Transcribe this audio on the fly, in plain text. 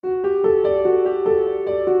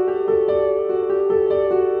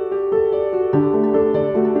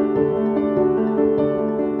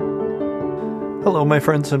Hello, my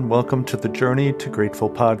friends, and welcome to the Journey to Grateful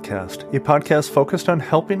podcast, a podcast focused on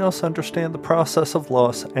helping us understand the process of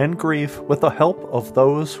loss and grief with the help of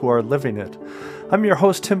those who are living it. I'm your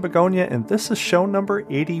host, Tim Begonia, and this is show number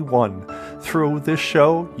 81. Through this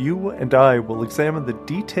show, you and I will examine the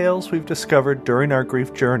details we've discovered during our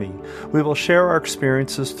grief journey. We will share our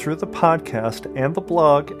experiences through the podcast and the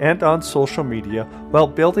blog and on social media while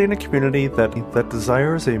building a community that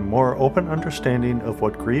desires a more open understanding of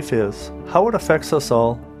what grief is, how it affects us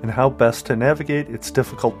all, and how best to navigate its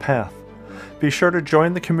difficult path. Be sure to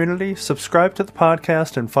join the community, subscribe to the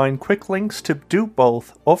podcast, and find quick links to do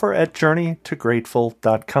both over at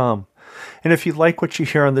journeytograteful.com. And if you like what you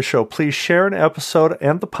hear on the show, please share an episode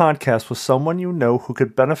and the podcast with someone you know who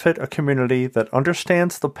could benefit a community that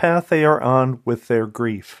understands the path they are on with their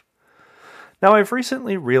grief. Now, I've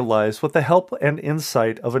recently realized, with the help and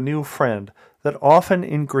insight of a new friend, that often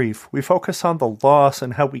in grief we focus on the loss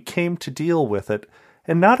and how we came to deal with it,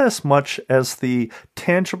 and not as much as the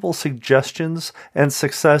tangible suggestions and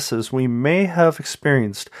successes we may have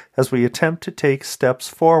experienced as we attempt to take steps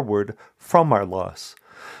forward from our loss.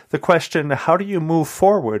 The question, how do you move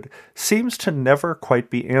forward, seems to never quite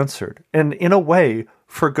be answered, and in a way,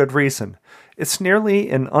 for good reason. It's nearly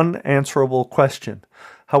an unanswerable question.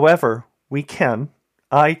 However,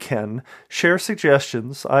 I can, share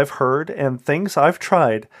suggestions I've heard and things I've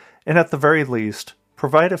tried, and at the very least,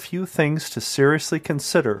 provide a few things to seriously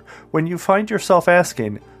consider when you find yourself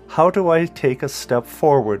asking, how do I take a step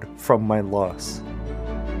forward from my loss?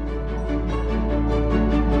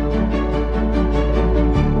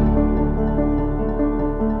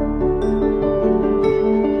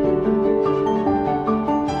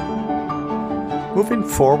 Moving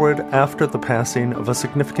forward after the passing of a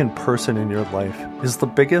significant person in your life is the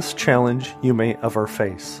biggest challenge you may ever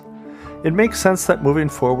face. It makes sense that moving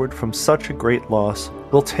forward from such a great loss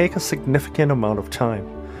will take a significant amount of time.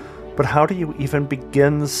 But how do you even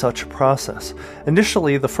begin such a process?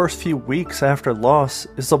 Initially, the first few weeks after loss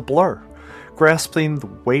is a blur. Grasping the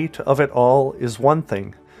weight of it all is one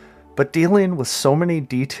thing, but dealing with so many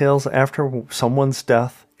details after someone's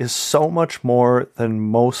death is so much more than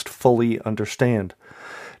most fully understand.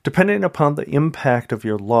 Depending upon the impact of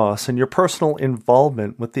your loss and your personal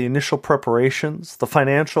involvement with the initial preparations, the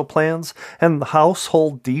financial plans, and the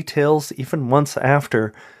household details even months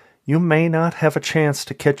after, you may not have a chance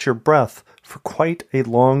to catch your breath for quite a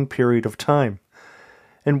long period of time.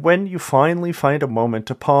 And when you finally find a moment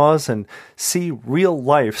to pause and see real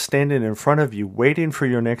life standing in front of you waiting for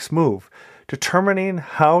your next move, determining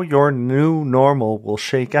how your new normal will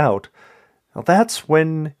shake out, now that's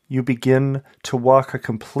when you begin to walk a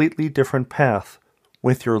completely different path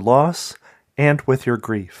with your loss and with your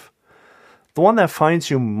grief. The one that finds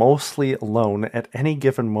you mostly alone at any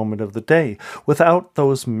given moment of the day, without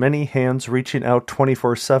those many hands reaching out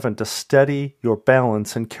 24/7 to steady your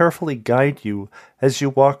balance and carefully guide you as you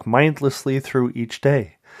walk mindlessly through each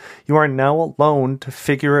day. You are now alone to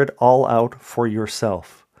figure it all out for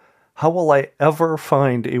yourself. How will I ever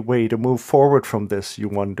find a way to move forward from this, you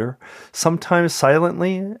wonder, sometimes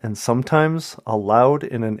silently and sometimes aloud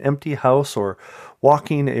in an empty house or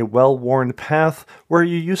walking a well-worn path where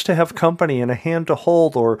you used to have company and a hand to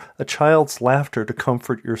hold or a child's laughter to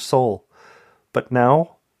comfort your soul. But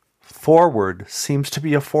now, forward seems to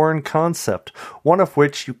be a foreign concept, one of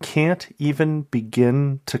which you can't even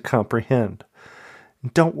begin to comprehend.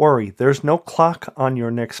 Don't worry, there's no clock on your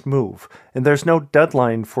next move, and there's no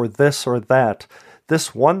deadline for this or that.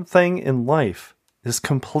 This one thing in life is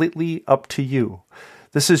completely up to you.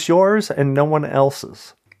 This is yours and no one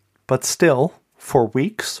else's. But still, for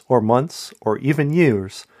weeks or months or even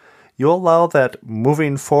years, you allow that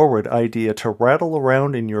moving forward idea to rattle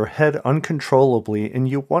around in your head uncontrollably, and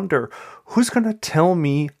you wonder, who's going to tell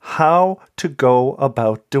me how to go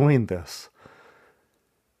about doing this?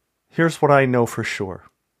 Here's what I know for sure.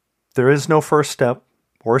 There is no first step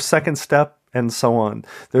or second step and so on.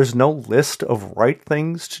 There's no list of right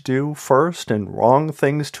things to do first and wrong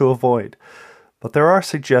things to avoid. But there are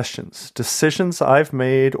suggestions, decisions I've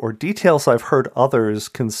made, or details I've heard others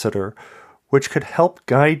consider, which could help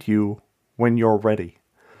guide you when you're ready.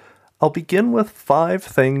 I'll begin with 5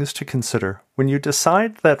 things to consider when you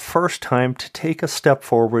decide that first time to take a step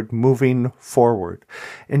forward moving forward,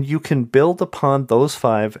 and you can build upon those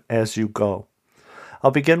 5 as you go. I'll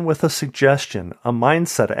begin with a suggestion, a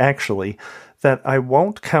mindset actually, that I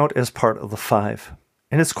won't count as part of the 5,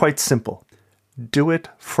 and it's quite simple. Do it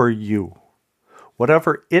for you.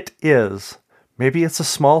 Whatever it is, maybe it's a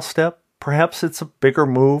small step, perhaps it's a bigger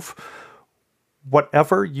move,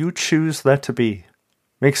 whatever you choose that to be.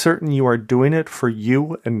 Make certain you are doing it for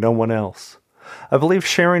you and no one else. I believe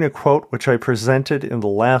sharing a quote which I presented in the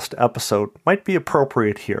last episode might be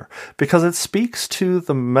appropriate here because it speaks to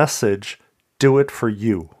the message, do it for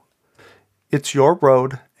you. It's your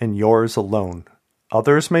road and yours alone.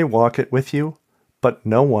 Others may walk it with you, but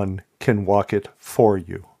no one can walk it for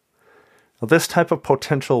you. Now, this type of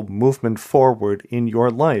potential movement forward in your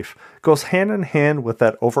life goes hand in hand with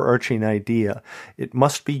that overarching idea. It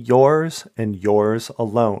must be yours and yours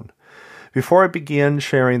alone. Before I begin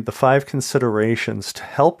sharing the 5 considerations to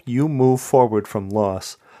help you move forward from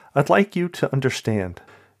loss, I'd like you to understand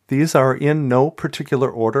these are in no particular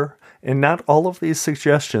order, and not all of these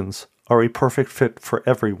suggestions are a perfect fit for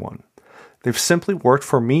everyone. They've simply worked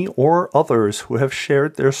for me or others who have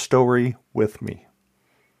shared their story with me.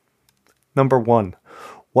 Number 1,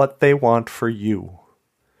 what they want for you.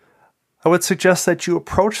 I would suggest that you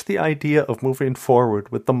approach the idea of moving forward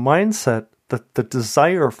with the mindset that the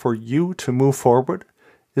desire for you to move forward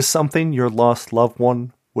is something your lost loved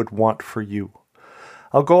one would want for you.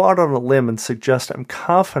 I'll go out on a limb and suggest I'm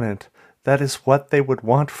confident that is what they would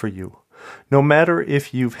want for you. No matter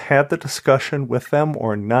if you've had the discussion with them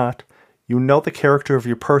or not, you know the character of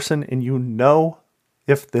your person and you know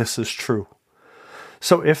if this is true.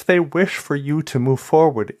 So if they wish for you to move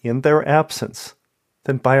forward in their absence,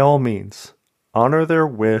 then by all means, honor their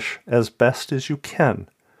wish as best as you can,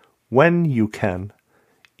 when you can,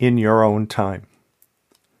 in your own time.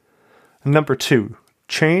 Number 2,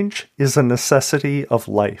 change is a necessity of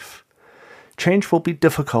life. Change will be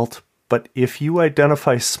difficult, but if you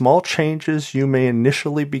identify small changes you may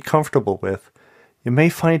initially be comfortable with, you may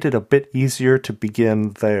find it a bit easier to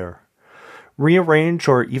begin there. Rearrange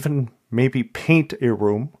or even maybe paint a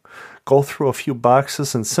room, go through a few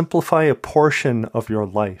boxes and simplify a portion of your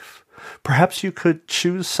life. Perhaps you could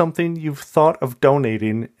choose something you've thought of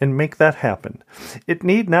donating and make that happen. It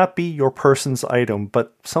need not be your person's item,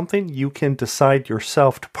 but something you can decide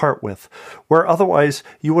yourself to part with, where otherwise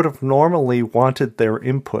you would have normally wanted their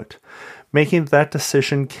input. Making that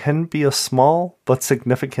decision can be a small but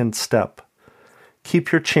significant step.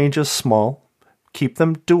 Keep your changes small, keep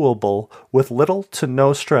them doable with little to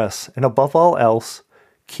no stress, and above all else,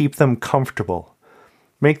 keep them comfortable.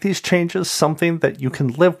 Make these changes something that you can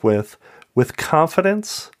live with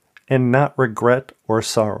confidence and not regret or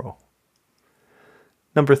sorrow.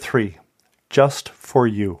 Number 3, just for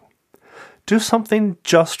you. Do something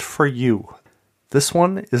just for you. This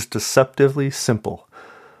one is deceptively simple,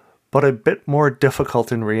 but a bit more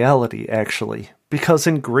difficult in reality, actually, because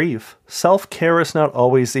in grief, self-care is not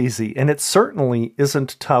always easy, and it certainly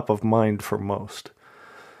isn't top of mind for most.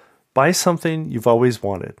 Buy something you've always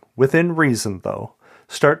wanted, within reason though.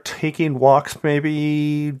 Start taking walks,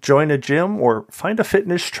 maybe join a gym or find a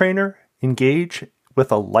fitness trainer, engage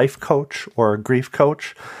with a life coach or a grief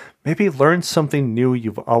coach, maybe learn something new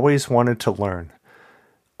you've always wanted to learn.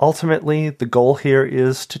 Ultimately, the goal here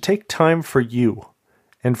is to take time for you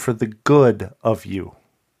and for the good of you.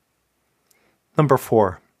 Number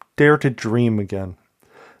 4, dare to dream again.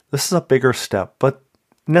 This is a bigger step, but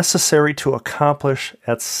necessary to accomplish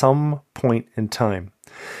at some point in time.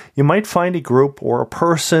 You might find a group or a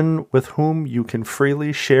person with whom you can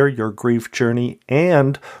freely share your grief journey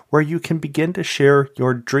and where you can begin to share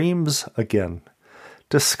your dreams again.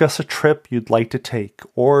 Discuss a trip you'd like to take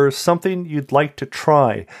or something you'd like to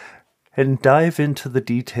try and dive into the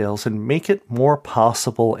details and make it more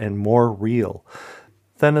possible and more real.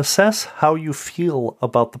 Then assess how you feel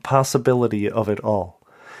about the possibility of it all.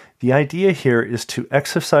 The idea here is to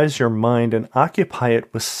exercise your mind and occupy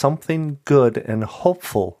it with something good and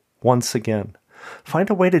hopeful once again.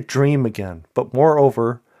 Find a way to dream again, but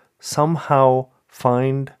moreover, somehow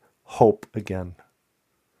find hope again.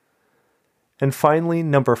 And finally,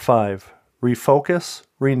 number 5, refocus,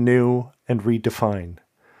 renew, and redefine.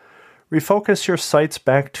 Refocus your sights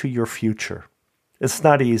back to your future. It's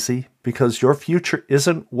not easy because your future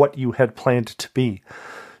isn't what you had planned it to be.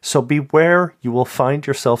 So beware, you will find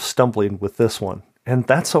yourself stumbling with this one, and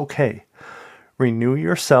that's okay. Renew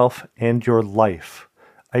yourself and your life.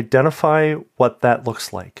 Identify what that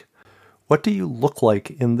looks like. What do you look like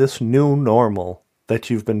in this new normal that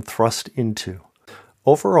you've been thrust into?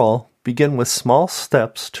 Overall, begin with small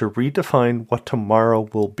steps to redefine what tomorrow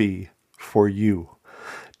will be for you.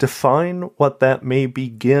 Define what that may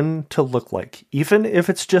begin to look like, even if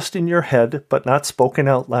it's just in your head but not spoken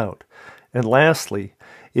out loud. And lastly,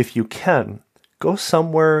 if you can, go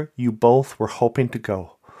somewhere you both were hoping to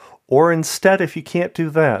go. Or instead, if you can't do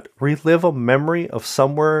that, relive a memory of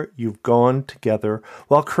somewhere you've gone together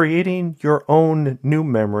while creating your own new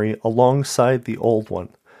memory alongside the old one.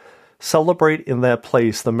 Celebrate in that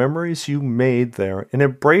place the memories you made there and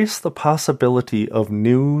embrace the possibility of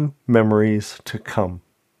new memories to come.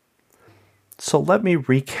 So let me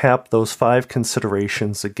recap those 5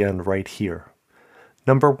 considerations again right here.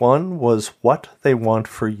 Number 1 was what they want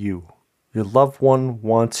for you. Your loved one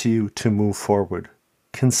wants you to move forward.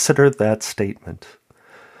 Consider that statement.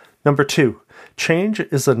 Number 2, change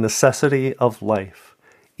is a necessity of life.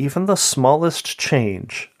 Even the smallest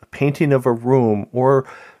change, a painting of a room, or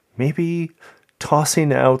maybe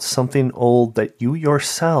tossing out something old that you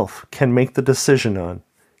yourself can make the decision on,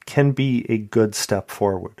 can be a good step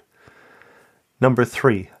forward. Number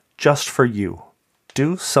 3, just for you.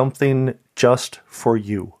 Do something just for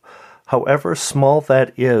you. However small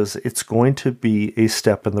that is, it's going to be a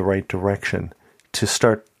step in the right direction to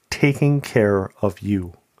start taking care of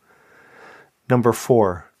you. Number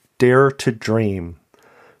 4, dare to dream.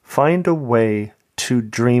 Find a way to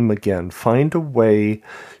dream again. Find a way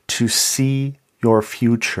to see your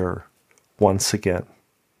future once again.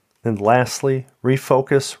 And lastly,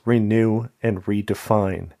 refocus, renew, and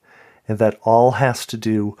redefine. And that all has to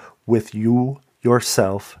do with you,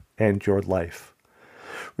 yourself, and your life.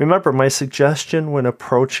 Remember, my suggestion when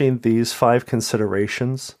approaching these 5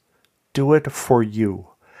 considerations, do it for you,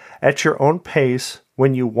 at your own pace,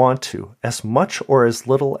 when you want to, as much or as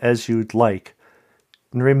little as you'd like.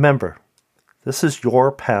 And remember, this is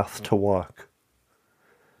your path to walk.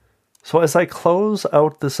 So as I close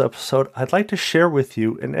out this episode, I'd like to share with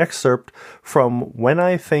you an excerpt from When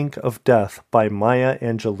I Think of Death by Maya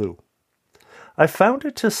Angelou. I found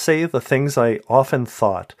it to say the things I often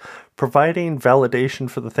thought, providing validation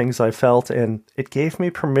for the things I felt, and it gave me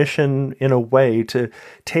permission in a way to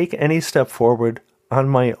take any step forward on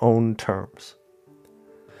my own terms.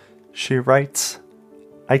 She writes,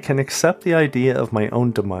 I can accept the idea of my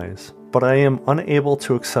own demise, but I am unable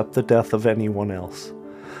to accept the death of anyone else.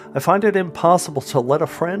 I find it impossible to let a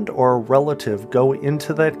friend or a relative go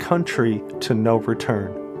into that country to no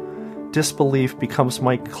return. Disbelief becomes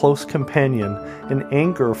my close companion, and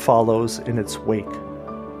anger follows in its wake.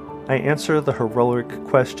 I answer the heroic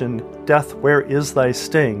question, Death, where is thy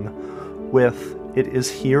sting? With, it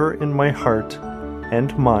is here in my heart,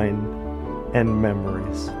 and mine, and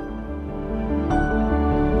memories.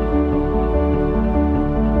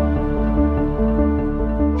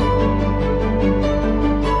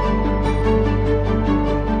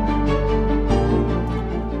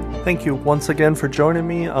 Thank you once again for joining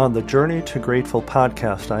me on the Journey to Grateful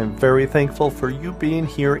podcast. I am very thankful for you being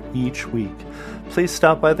here each week. Please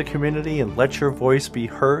stop by the community and let your voice be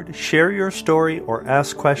heard. Share your story or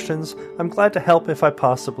ask questions. I'm glad to help if I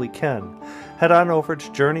possibly can. Head on over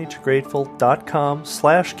to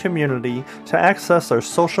journeytograteful.com/community to access our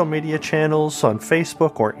social media channels on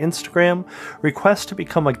Facebook or Instagram, request to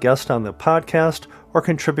become a guest on the podcast, or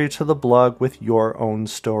contribute to the blog with your own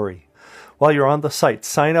story. While you're on the site,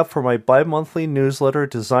 sign up for my bi-monthly newsletter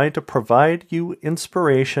designed to provide you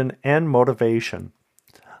inspiration and motivation.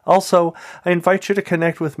 Also, I invite you to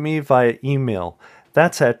connect with me via email.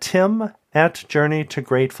 That's at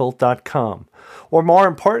tim@journeytograteful.com. Or more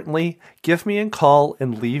importantly, give me a call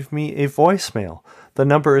and leave me a voicemail. The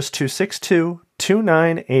number is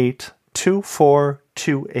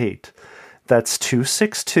 262-298-2428. That's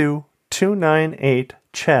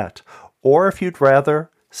 262-298-CHAT. Or if you'd rather,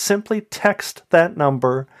 simply text that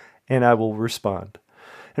number and I will respond.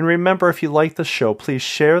 And remember, if you like the show, please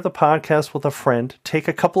share the podcast with a friend. Take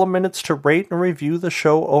a couple of minutes to rate and review the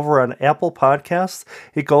show over on Apple Podcasts.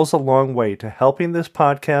 It goes a long way to helping this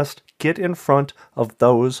podcast get in front of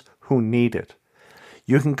those who need it.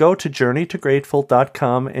 You can go to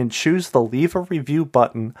journeytograteful.com and choose the Leave a Review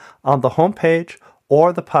button on the homepage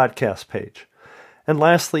or the podcast page. And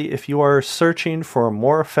lastly, if you are searching for a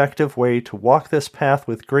more effective way to walk this path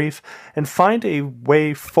with grief and find a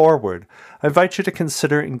way forward, I invite you to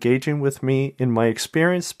consider engaging with me in my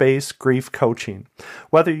experience-based grief coaching.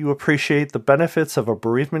 Whether you appreciate the benefits of a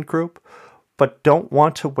bereavement group, but don't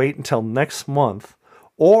want to wait until next month,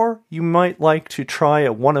 or you might like to try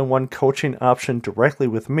a one-on-one coaching option directly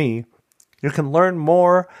with me, you can learn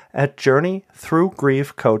more at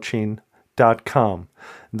journeythroughgriefcoaching.com.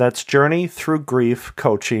 That's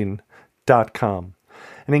journeythroughgriefcoaching.com.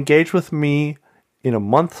 And engage with me in a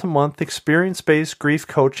month-to-month experience-based grief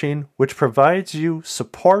coaching, which provides you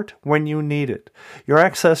support when you need it. Your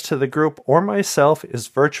access to the group or myself is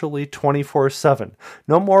virtually 24/7.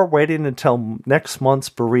 No more waiting until next month's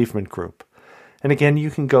bereavement group. And again, you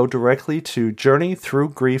can go directly to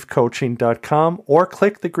journeythroughgriefcoaching.com or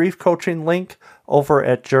click the grief coaching link over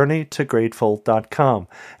at journeytograteful.com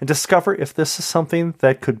and discover if this is something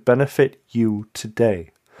that could benefit you today.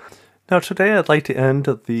 Now, today I'd like to end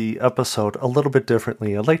the episode a little bit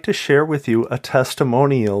differently. I'd like to share with you a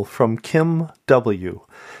testimonial from Kim W.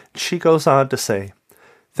 She goes on to say,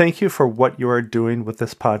 "Thank you for what you are doing with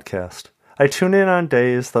this podcast. I tune in on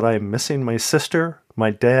days that I am missing my sister,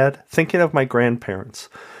 my dad, thinking of my grandparents.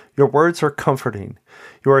 Your words are comforting.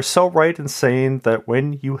 You are so right in saying that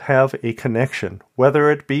when you have a connection,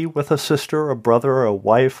 whether it be with a sister, a brother, a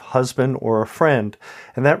wife, husband, or a friend,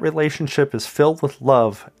 and that relationship is filled with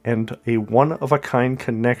love and a one-of-a-kind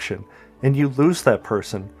connection, and you lose that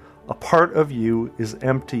person, a part of you is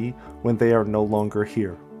empty when they are no longer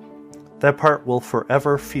here. That part will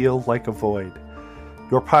forever feel like a void.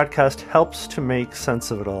 Your podcast helps to make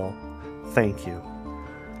sense of it all. Thank you."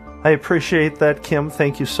 I appreciate that, Kim.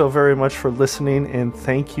 Thank you so very much for listening, and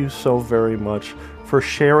thank you so very much for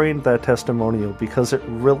sharing that testimonial, because it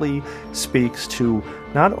really speaks to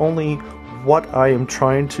not only what I am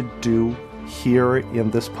trying to do here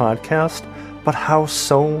in this podcast, but how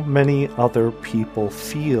so many other people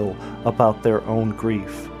feel about their own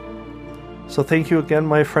grief. So thank you again,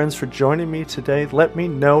 my friends, for joining me today. Let me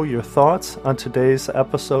know your thoughts on today's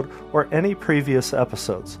episode or any previous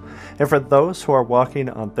episodes. And for those who are walking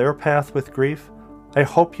on their path with grief, I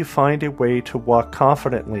hope you find a way to walk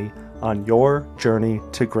confidently on your journey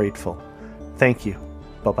to grateful. Thank you.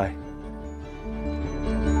 Bye-bye.